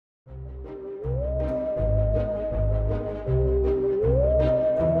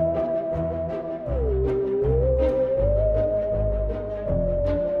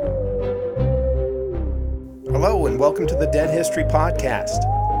welcome to the Dead History Podcast,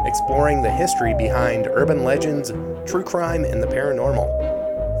 exploring the history behind urban legends, true crime, and the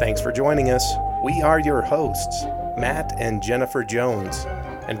paranormal. Thanks for joining us. We are your hosts, Matt and Jennifer Jones,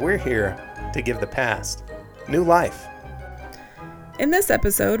 and we're here to give the past new life. In this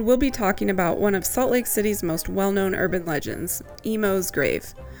episode, we'll be talking about one of Salt Lake City's most well-known urban legends, Emo's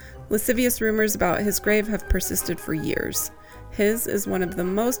grave. Lascivious rumors about his grave have persisted for years. His is one of the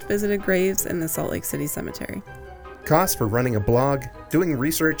most visited graves in the Salt Lake City Cemetery. Costs for running a blog, doing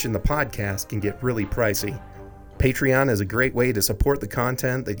research, and the podcast can get really pricey. Patreon is a great way to support the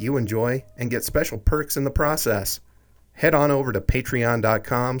content that you enjoy and get special perks in the process. Head on over to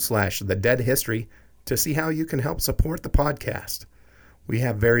patreon.com/thedeadhistory to see how you can help support the podcast. We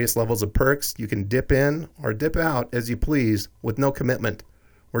have various levels of perks. You can dip in or dip out as you please with no commitment.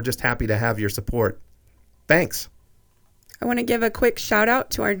 We're just happy to have your support. Thanks. I want to give a quick shout out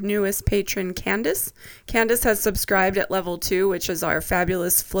to our newest patron, Candace. Candace has subscribed at level 2, which is our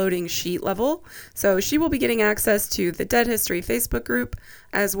fabulous floating sheet level. So she will be getting access to the Dead History Facebook group,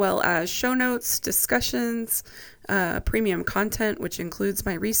 as well as show notes, discussions, premium content, which includes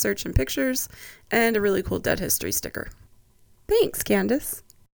my research and pictures, and a really cool Dead History sticker. Thanks, Candace.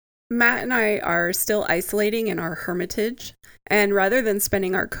 Matt and I are still isolating in our hermitage, and rather than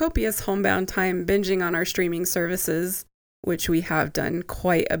spending our copious homebound time binging on our streaming services, which we have done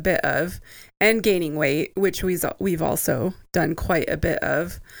quite a bit of, and gaining weight, which we've also done quite a bit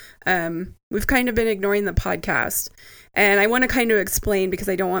of, we've kind of been ignoring the podcast. And I want to kind of explain, because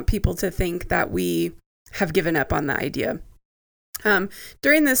I don't want people to think that we have given up on the idea.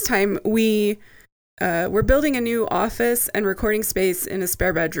 During this time, we're building a new office and recording space in a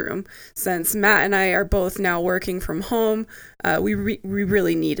spare bedroom. Since Matt and I are both now working from home, we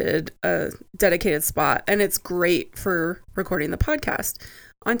really needed a dedicated spot, and it's great for recording the podcast.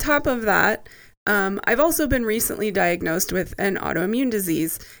 On top of that, I've also been recently diagnosed with an autoimmune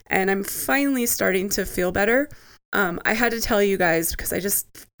disease, and I'm finally starting to feel better. I had to tell you guys, because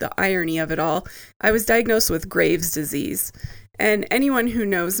the irony of it all, I was diagnosed with Graves' disease. And anyone who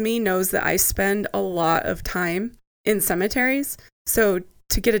knows me knows that I spend a lot of time in cemeteries. So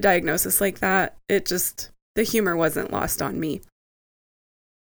to get a diagnosis like that, the humor wasn't lost on me.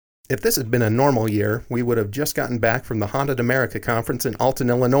 If this had been a normal year, we would have just gotten back from the Haunted America conference in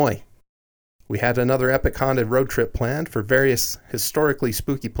Alton, Illinois. We had another epic haunted road trip planned for various historically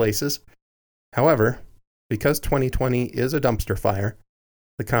spooky places. However, because 2020 is a dumpster fire,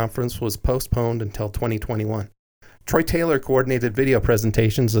 the conference was postponed until 2021. Troy Taylor coordinated video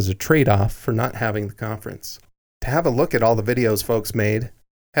presentations as a trade-off for not having the conference. To have a look at all the videos folks made,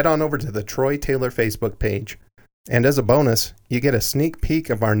 head on over to the Troy Taylor Facebook page. And as a bonus, you get a sneak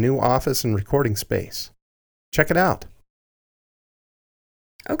peek of our new office and recording space. Check it out.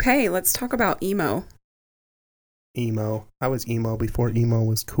 Okay, let's talk about emo. Emo. I was emo before emo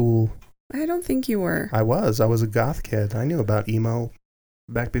was cool. I don't think you were. I was a goth kid. I knew about emo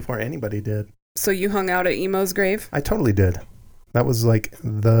back before anybody did. So you hung out at Emo's grave? I totally did. That was like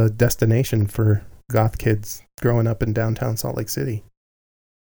the destination for goth kids growing up in downtown Salt Lake City.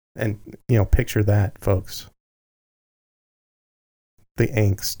 And, picture that, folks. The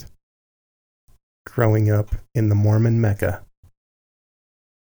angst. Growing up in the Mormon Mecca.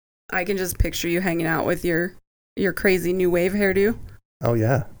 I can just picture you hanging out with your crazy new wave hairdo. Oh,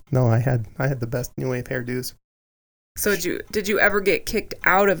 yeah. No, I had the best new wave hairdos. So did you ever get kicked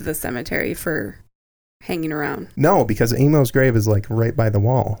out of the cemetery for hanging around? No, because Emo's grave is like right by the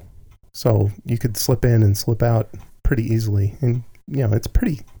wall. So you could slip in and slip out pretty easily. And, it's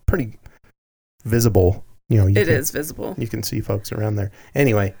pretty visible. It is visible. You can see folks around there.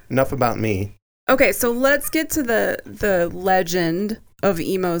 Anyway, enough about me. Okay, so let's get to the legend of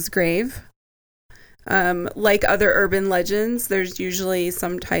Emo's grave. Like other urban legends, there's usually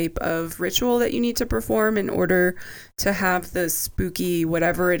some type of ritual that you need to perform in order to have the spooky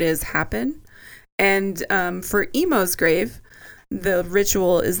whatever it is happen. And for Emo's grave, the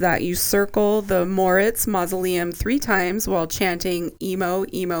ritual is that you circle the Moritz mausoleum 3 times while chanting Emo,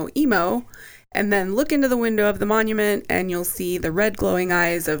 Emo, Emo, and then look into the window of the monument and you'll see the red glowing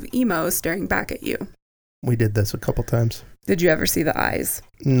eyes of Emo staring back at you. We did this a couple times. Did you ever see the eyes?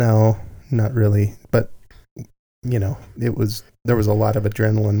 No. Not really, but there was a lot of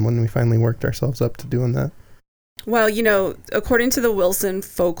adrenaline when we finally worked ourselves up to doing that. Well, according to the Wilson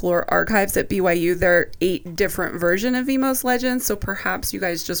Folklore Archives at BYU, there are 8 different versions of Emo's legend, so perhaps you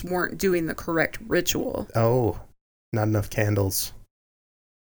guys just weren't doing the correct ritual. Oh, not enough candles.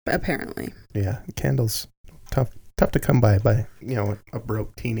 Apparently. Yeah, candles, tough to come by a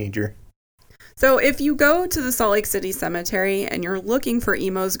broke teenager. So if you go to the Salt Lake City Cemetery and you're looking for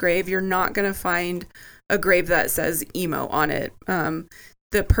Emo's grave, you're not going to find a grave that says emo on it.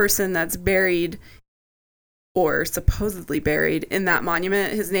 The person that's buried or supposedly buried in that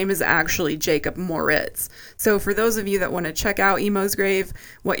monument, his name is actually Jacob Moritz. So for those of you that want to check out Emo's grave,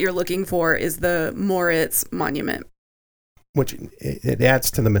 what you're looking for is the Moritz monument. Which it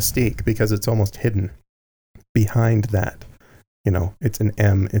adds to the mystique because it's almost hidden behind that. You know, it's an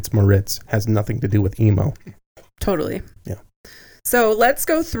M, it's Moritz, has nothing to do with emo. Totally. Yeah. So let's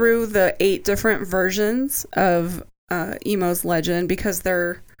go through the 8 different versions of Emo's legend because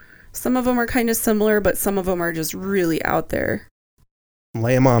some of them are kind of similar, but some of them are just really out there.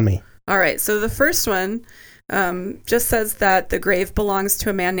 Lay them on me. All right. So the first one just says that the grave belongs to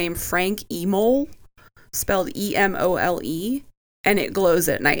a man named Frank Emole, spelled E-M-O-L-E, and it glows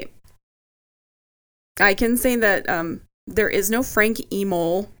at night. I can say that there is no Frank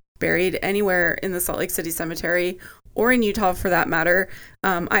Emole buried anywhere in the Salt Lake City Cemetery or in Utah for that matter.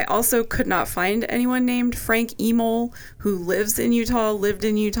 I also could not find anyone named Frank Emole who lives in Utah, lived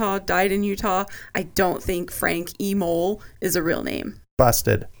in Utah, died in Utah. I don't think Frank Emole is a real name.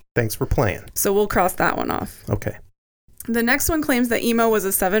 Busted. Thanks for playing. So we'll cross that one off. Okay. The next one claims that Emo was a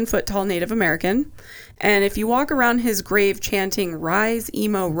 7-foot tall Native American. And if you walk around his grave chanting, "Rise,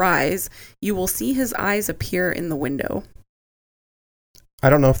 Emo, rise," you will see his eyes appear in the window.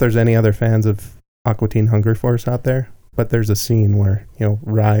 I don't know if there's any other fans of Aqua Teen Hunger Force out there, but there's a scene where, you know,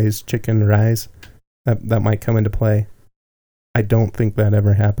 rise, chicken, rise. That might come into play. I don't think that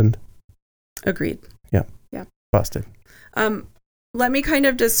ever happened. Agreed. Yeah. Yeah. Busted. Let me kind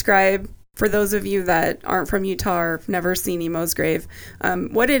of describe, for those of you that aren't from Utah or have never seen Emo's grave,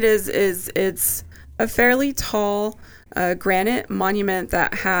 what it is it's a fairly tall granite monument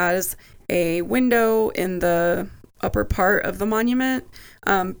that has a window in the upper part of the monument.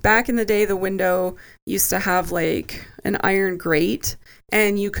 Back in the day, the window used to have like an iron grate,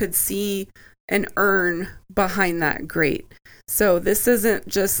 and you could see an urn behind that grate. So this isn't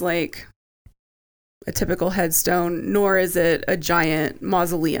just like a typical headstone, nor is it a giant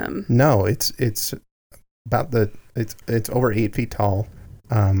mausoleum. No, it's about it's over 8 feet tall,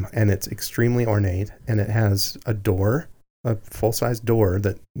 and it's extremely ornate, and it has a door, a full-size door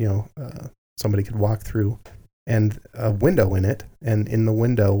that, you know, somebody could walk through, and a window in it, and in the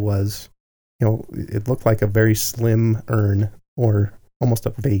window was, you know, it looked like a very slim urn or almost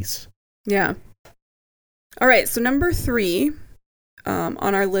a vase. Yeah. All right, so number 3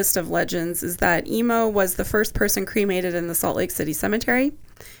 on our list of legends is that Emo was the first person cremated in the Salt Lake City Cemetery.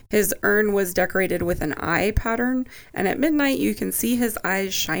 His urn was decorated with an eye pattern, and at midnight you can see his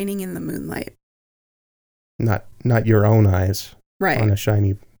eyes shining in the moonlight. Not your own eyes, right, on a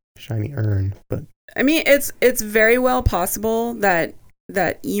shiny urn, but I mean, it's very well possible that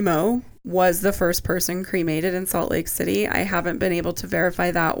Emo was the first person cremated in Salt Lake City. I haven't been able to verify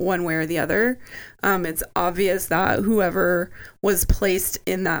that one way or the other. It's obvious that whoever was placed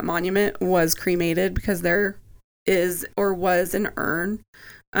in that monument was cremated because there is or was an urn.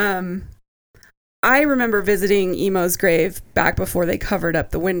 I remember visiting Emo's grave back before they covered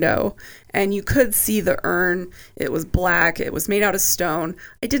up the window, and you could see the urn. It was black. It was made out of stone.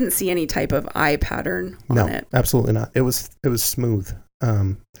 I didn't see any type of eye pattern on it. No, absolutely not. It was smooth.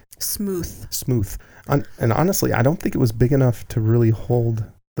 Smooth. And honestly, I don't think it was big enough to really hold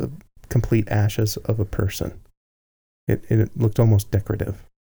the complete ashes of a person. It looked almost decorative.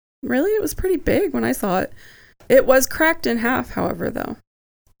 Really? It was pretty big when I saw it. It was cracked in half, however, though.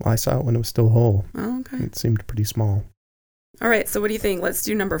 Well, I saw it when it was still whole. Oh, okay. It seemed pretty small. All right, so what do you think? Let's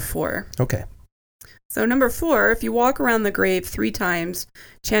do number 4. Okay. So number 4, if you walk around the grave 3 times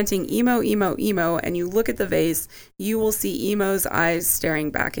chanting Emo, Emo, Emo, and you look at the vase, you will see Emo's eyes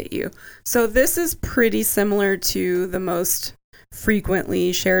staring back at you. So this is pretty similar to the most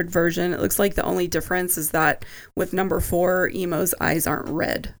frequently shared version. It looks like the only difference is that with number 4, Emo's eyes aren't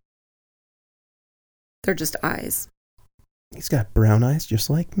red. They're just eyes. He's got brown eyes just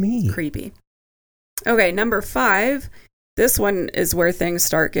like me. Creepy. Okay, number 5. This one is where things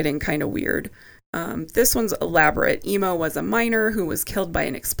start getting kind of weird. This one's elaborate. Emo was a miner who was killed by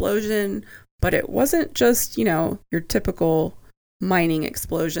an explosion, but it wasn't just, your typical mining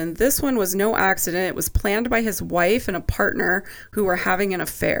explosion. This one was no accident. It was planned by his wife and a partner who were having an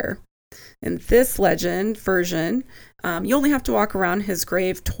affair. In this legend version, you only have to walk around his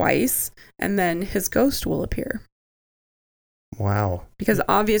grave twice, and then his ghost will appear. Wow. Because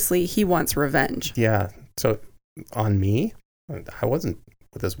obviously he wants revenge. Yeah. So on me, I wasn't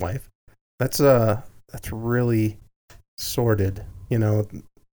with his wife. That's really sordid.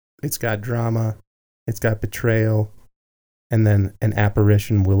 It's got drama, it's got betrayal, and then an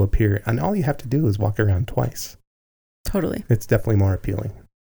apparition will appear. And all you have to do is walk around twice. Totally. It's definitely more appealing.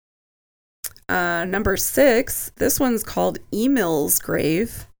 Number 6, this one's called Emil's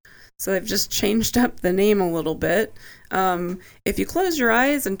Grave. So they've just changed up the name a little bit. If you close your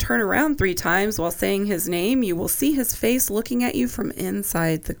eyes and turn around 3 times while saying his name, you will see his face looking at you from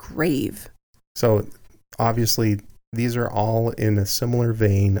inside the grave. So obviously, these are all in a similar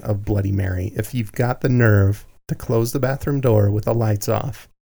vein of Bloody Mary. If you've got the nerve to close the bathroom door with the lights off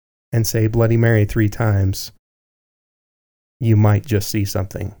and say Bloody Mary 3 times, you might just see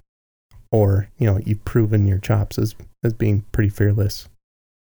something. Or, you've proven your chops as being pretty fearless.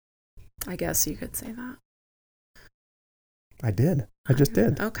 I guess you could say that. I did. I just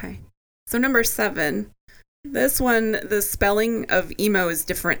did. Okay. So number 7. This one, the spelling of emo is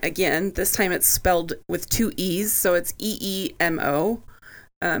different again. This time it's spelled with 2 E's, so it's EEMO.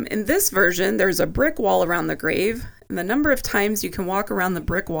 In this version, there's a brick wall around the grave, and the number of times you can walk around the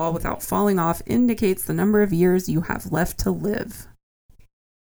brick wall without falling off indicates the number of years you have left to live.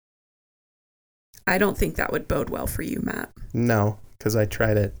 I don't think that would bode well for you, Matt. No, because I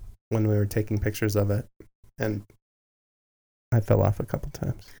tried it when we were taking pictures of it, and I fell off a couple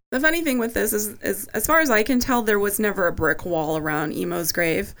times. The funny thing with this is, as far as I can tell, there was never a brick wall around Emo's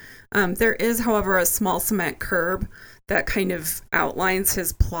grave. There is, however, a small cement curb that kind of outlines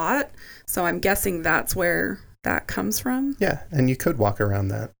his plot. So I'm guessing that's where that comes from. Yeah, and you could walk around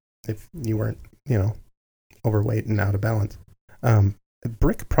that if you weren't, overweight and out of balance.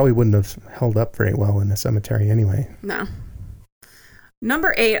 Brick probably wouldn't have held up very well in a cemetery anyway. No.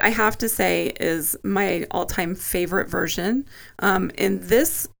 Number 8, I have to say, is my all-time favorite version. In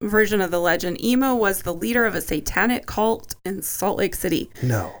this version of the legend, Emo was the leader of a satanic cult in Salt Lake City.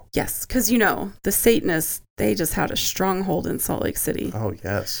 No. Yes, because, the Satanists, they just had a stronghold in Salt Lake City. Oh,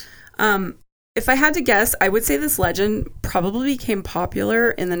 yes. If I had to guess, I would say this legend probably became popular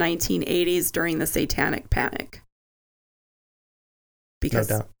in the 1980s during the Satanic Panic. Because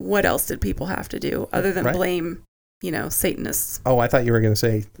no doubt. What else did people have to do other than blame, Satanists? Oh, I thought you were going to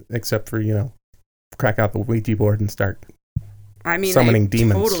say, except for, crack out the Ouija board and start summoning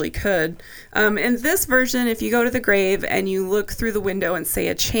demons. Totally could. In this version, if you go to the grave and you look through the window and say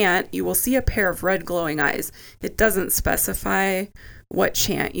a chant, you will see a pair of red glowing eyes. It doesn't specify what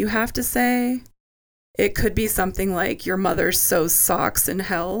chant you have to say. It could be something like, your mother sews socks in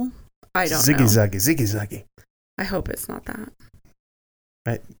hell. I don't know. Ziggy zaggy. I hope it's not that.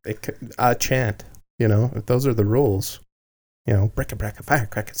 A chant, if those are the rules, bricka bracka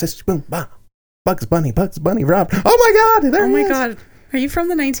firecracker, sister boom, bah, Bugs Bunny, Rob. Oh my God, there he is. Oh my God, are you from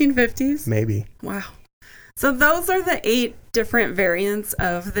the 1950s? Maybe. Wow. So those are the 8 different variants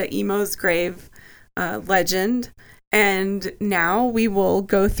of the Emo's Grave legend, and now we will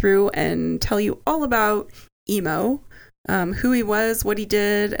go through and tell you all about Emo, who he was, what he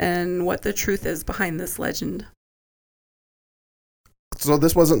did, and what the truth is behind this legend. So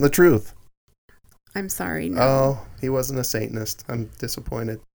this wasn't the truth. I'm sorry. No. Oh, he wasn't a Satanist. I'm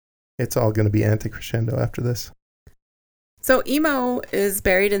disappointed. It's all going to be anti-crescendo after this. So Emo is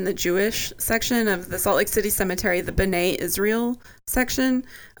buried in the Jewish section of the Salt Lake City Cemetery, the B'nai Israel section.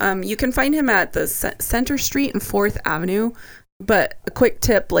 You can find him at the Center Street and 4th Avenue. But a quick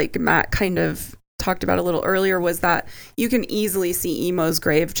tip, like Matt kind of talked about a little earlier, was that you can easily see Emo's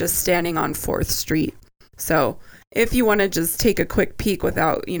grave just standing on 4th Street. So if you want to just take a quick peek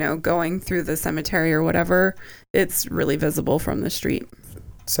without, going through the cemetery or whatever, it's really visible from the street.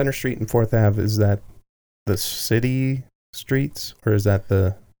 Center Street and 4th Ave, is that the city streets or is that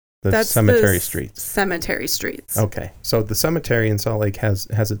that's cemetery streets? Cemetery streets. Okay. So the cemetery in Salt Lake has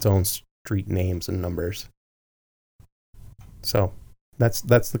its own street names and numbers. So that's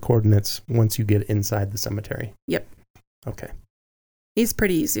the coordinates once you get inside the cemetery. Yep. Okay. He's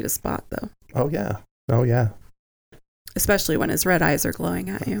pretty easy to spot though. Oh yeah. Especially when his red eyes are glowing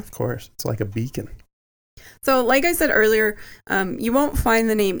at you. Of course. It's like a beacon. So like I said earlier, you won't find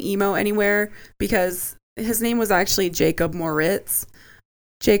the name Emo anywhere because his name was actually Jacob Moritz.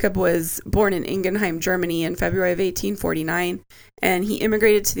 Jacob was born in Ingenheim, Germany in February of 1849, and he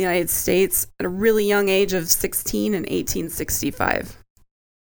immigrated to the United States at a really young age of 16 in 1865.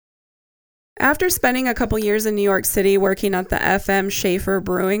 After spending a couple years in New York City working at the FM Schaefer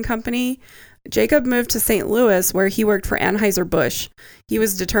Brewing Company, Jacob moved to St. Louis, where he worked for Anheuser-Busch. He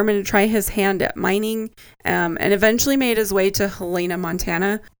was determined to try his hand at mining and eventually made his way to Helena,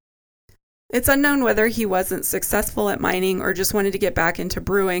 Montana. It's unknown whether he wasn't successful at mining or just wanted to get back into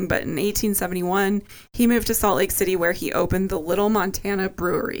brewing, but in 1871, he moved to Salt Lake City, where he opened the Little Montana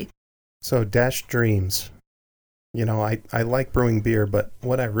Brewery. So, dash dreams. I like brewing beer, but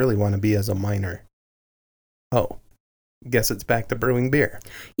what I really want to be is a miner. Oh. Guess it's back to brewing beer.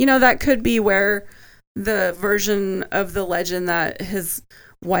 That could be where the version of the legend that his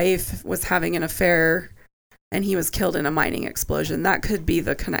wife was having an affair and he was killed in a mining explosion. That could be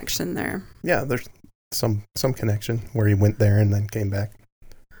the connection there. Yeah, there's some connection where he went there and then came back.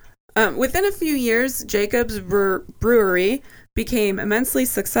 Within a few years, Jacob's brewery became immensely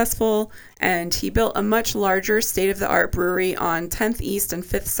successful, and he built a much larger state-of-the-art brewery on 10th East and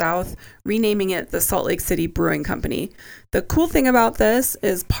 5th South, renaming it the Salt Lake City Brewing Company. The cool thing about this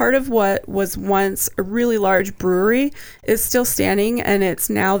is part of what was once a really large brewery is still standing, and it's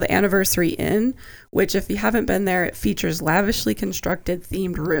now the Anniversary Inn, which, if you haven't been there, it features lavishly constructed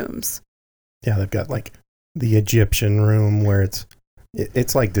themed rooms. Yeah, they've got like the Egyptian room where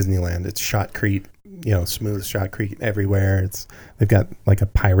it's like Disneyland. It's shotcrete, smooth shotcrete everywhere. They've got like a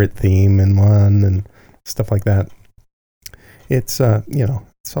pirate theme in one and stuff like that. It's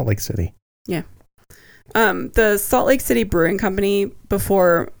Salt Lake City. Yeah. The Salt Lake City Brewing Company,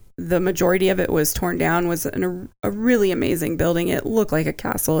 before the majority of it was torn down, was a really amazing building. It looked like a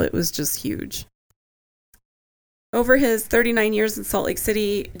castle. It was just huge. Over his 39 years in Salt Lake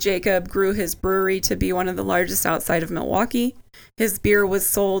City, Jacob grew his brewery to be one of the largest outside of Milwaukee. His beer was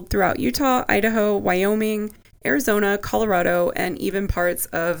sold throughout Utah, Idaho, Wyoming, Arizona, Colorado, and even parts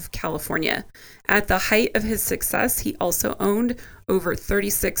of California. At the height of his success, he also owned over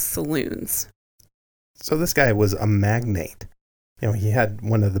 36 saloons. So this guy was a magnate. He had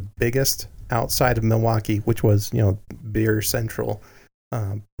one of the biggest outside of Milwaukee, which was, Beer Central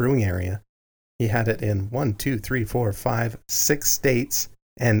brewing area. He had it in 6 states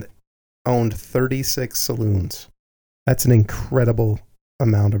and owned 36 saloons. That's an incredible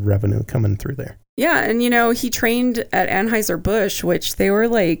amount of revenue coming through there. Yeah, and he trained at Anheuser-Busch, which they were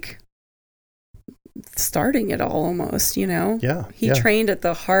like starting it all almost, Yeah. He trained at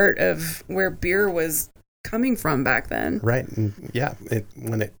the heart of where beer was coming from back then. Right. And yeah,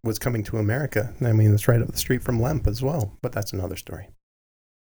 when it was coming to America, it's right up the street from Lemp as well, but that's another story.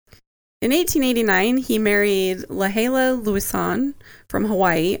 In 1889, he married Lahala Luisan from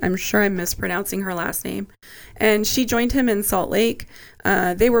Hawaii. I'm sure I'm mispronouncing her last name. And she joined him in Salt Lake.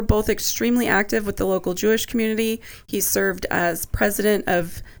 They were both extremely active with the local Jewish community. He served as president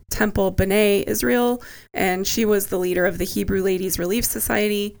of Temple B'nai Israel, and she was the leader of the Hebrew Ladies Relief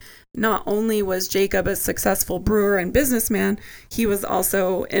Society. Not only was Jacob a successful brewer and businessman, he was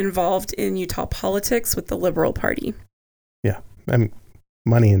also involved in Utah politics with the Liberal Party. Yeah.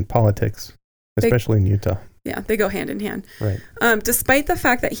 Money and politics, especially in Utah. Yeah, they go hand in hand. Right. Despite the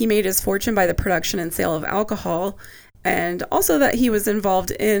fact that he made his fortune by the production and sale of alcohol, and also that he was involved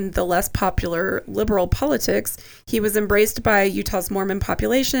in the less popular liberal politics, he was embraced by Utah's Mormon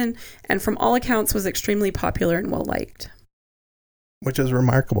population and from all accounts was extremely popular and well-liked. Which is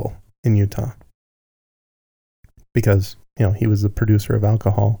remarkable in Utah. Because, he was the producer of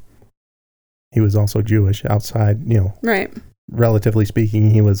alcohol. He was also Jewish outside, Right. Relatively speaking,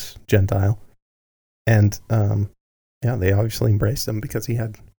 he was Gentile. And, they obviously embraced him because he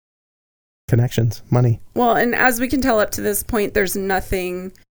had connections, money. Well, and as we can tell up to this point, there's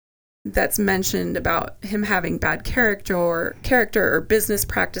nothing that's mentioned about him having bad character or business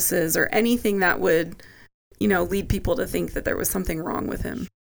practices or anything that would, lead people to think that there was something wrong with him.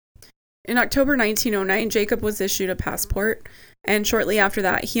 In October 1909, Jacob was issued a passport, and shortly after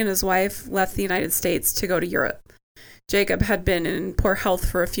that, he and his wife left the United States to go to Europe. Jacob had been in poor health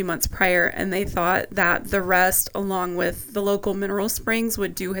for a few months prior, and they thought that the rest, along with the local mineral springs,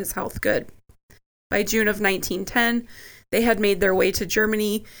 would do his health good. By June of 1910, they had made their way to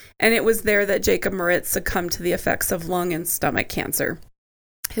Germany, and it was there that Jacob Moritz succumbed to the effects of lung and stomach cancer.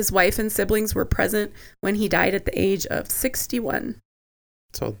 His wife and siblings were present when he died at the age of 61.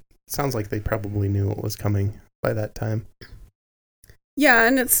 So it sounds like they probably knew what was coming by that time. Yeah,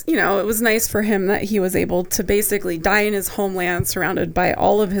 and it's, it was nice for him that he was able to basically die in his homeland surrounded by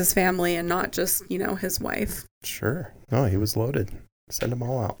all of his family and not just, his wife. Sure. No, he was loaded. Send them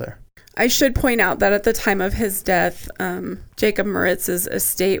all out there. I should point out that at the time of his death, Jacob Moritz's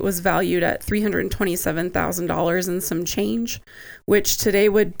estate was valued at $327,000 and some change, which today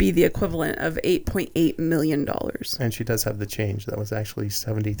would be the equivalent of $8.8 million. And she does have the change. That was actually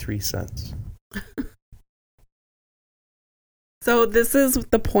 73 cents. So this is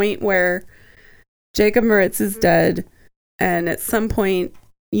the point where Jacob Moritz is dead, and at some point,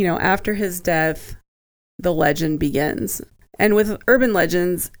 after his death, the legend begins. And with urban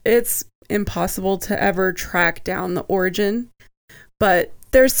legends, it's impossible to ever track down the origin, but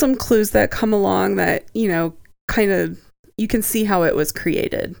there's some clues that come along that, kind of, you can see how it was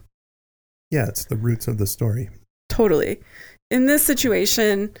created. Yeah, it's the roots of the story. Totally. In this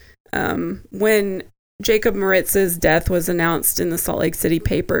situation, when Jacob Moritz's death was announced in the Salt Lake City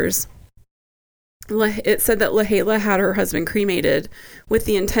papers, It said that Lahala had her husband cremated with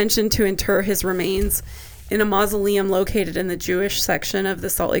the intention to inter his remains in a mausoleum located in the Jewish section of the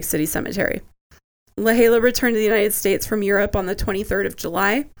Salt Lake City Cemetery. Lahala returned to the United States from Europe on the 23rd of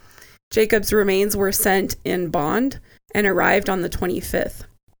July. Jacob's remains were sent in bond and arrived on the 25th.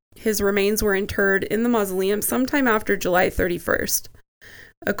 His remains were interred in the mausoleum sometime after July 31st.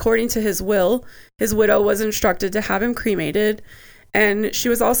 According to his will, his widow was instructed to have him cremated, and she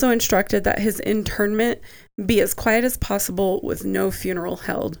was also instructed that his interment be as quiet as possible with no funeral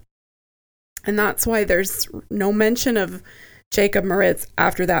held. And that's why there's no mention of Jacob Moritz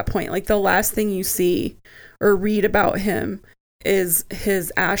after that point. Like, the last thing you see or read about him is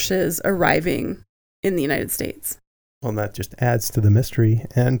his ashes arriving in the United States. Well, that just adds to the mystery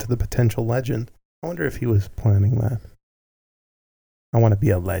and to the potential legend. I wonder if he was planning that. I want to be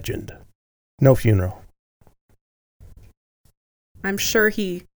a legend. No funeral. I'm sure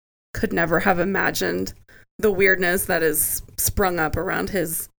he could never have imagined the weirdness that has sprung up around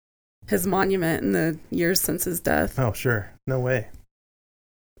his monument in the years since his death. Oh, sure. No way.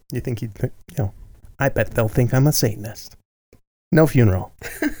 You think he'd, I bet they'll think I'm a Satanist. No funeral.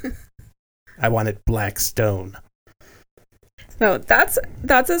 I wanted black stone. So that's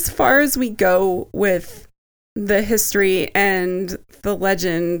as far as we go with the history and the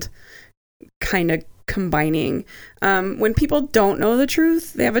legend kind of combining. When people don't know the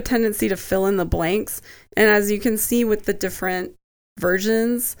truth, they have a tendency to fill in the blanks. And as you can see with the different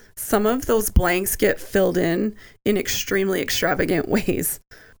versions, some of those blanks get filled in extremely extravagant ways.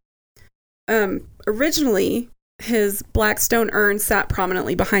 Originally, his black stone urn sat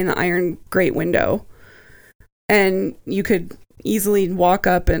prominently behind the iron grate window, and you could easily walk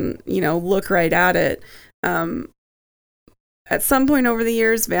up and, look right at it. At some point over the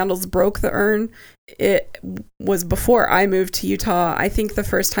years, vandals broke the urn. It was before I moved to Utah. I think the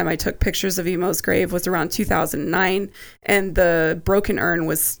first time I took pictures of Emo's grave was around 2009, and the broken urn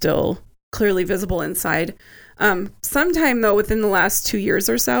was still clearly visible inside. Sometime, though, within the last 2 years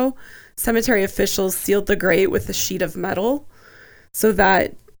or so, cemetery officials sealed the grate with a sheet of metal so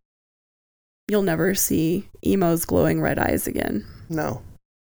that you'll never see Emo's glowing red eyes again. No.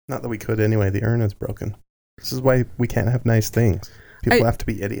 Not that we could anyway. The urn is broken. This is why we can't have nice things. People have to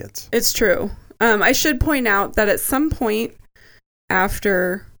be idiots. It's true. I should point out that at some point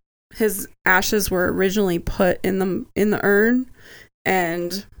after his ashes were originally put in the urn,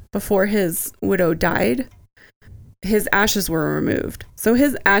 and before his widow died, his ashes were removed. So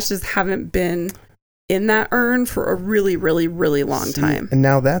his ashes haven't been in that urn for a really, really, really long time. And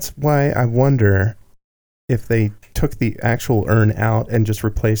now that's why I wonder if they took the actual urn out and just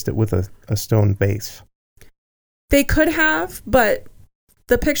replaced it with a stone base. They could have, but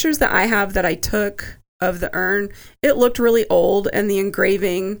the pictures that I have that I took of the urn, it looked really old, and the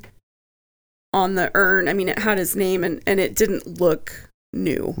engraving on the urn, I mean, it had his name, and it didn't look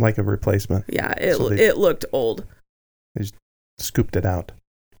new. Like a replacement. Yeah, it looked old. They just scooped it out.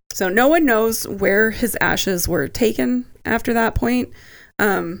 So no one knows where his ashes were taken after that point.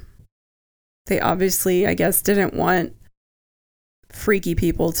 They obviously, I guess, didn't want freaky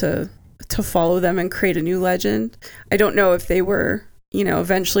people to follow them and create a new legend. I don't know if they were,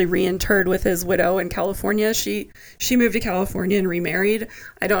 eventually reinterred with his widow in California. She moved to California and remarried.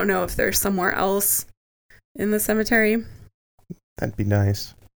 I don't know if they're somewhere else in the cemetery. That'd be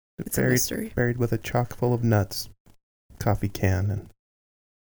nice. It's a mystery. Buried with a chock full of nuts, coffee can, and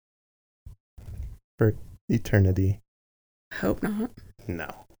for eternity. Hope not.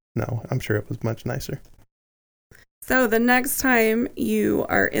 No, I'm sure it was much nicer. So the next time you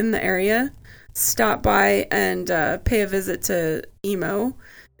are in the area, stop by and pay a visit to Emo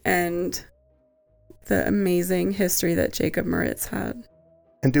and the amazing history that Jacob Moritz had.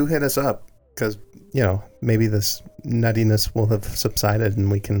 And do hit us up, because, maybe this nuttiness will have subsided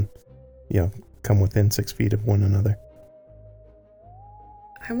and we can, come within 6 feet of one another.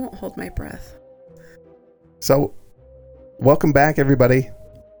 I won't hold my breath. So, welcome back, everybody.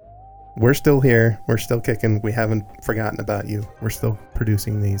 We're still here. We're still kicking. We haven't forgotten about you. We're still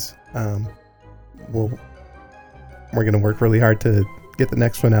producing these. We're going to work really hard to get the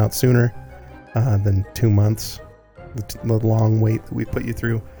next one out sooner than 2 months. The long wait that we put you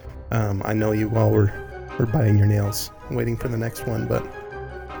through. I know you all were biting your nails waiting for the next one, but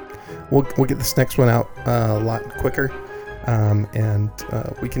we'll get this next one out a lot quicker. And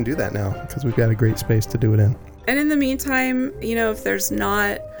we can do that now because we've got a great space to do it in. And in the meantime, if there's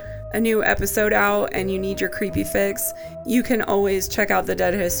not a new episode out and you need your creepy fix, you can always check out the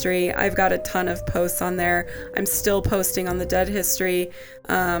Dead History. I've got a ton of posts on there. I'm still posting on the Dead History.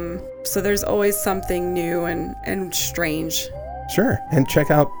 So there's always something new and strange Sure. And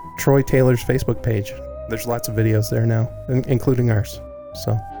check out Troy Taylor's Facebook page. There's lots of videos there now, including ours.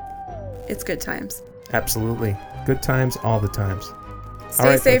 So, It's good times. absolutely. Good times all the times. Stay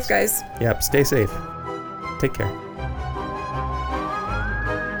right, safe, folks. guys. Yep. Stay safe. Take care.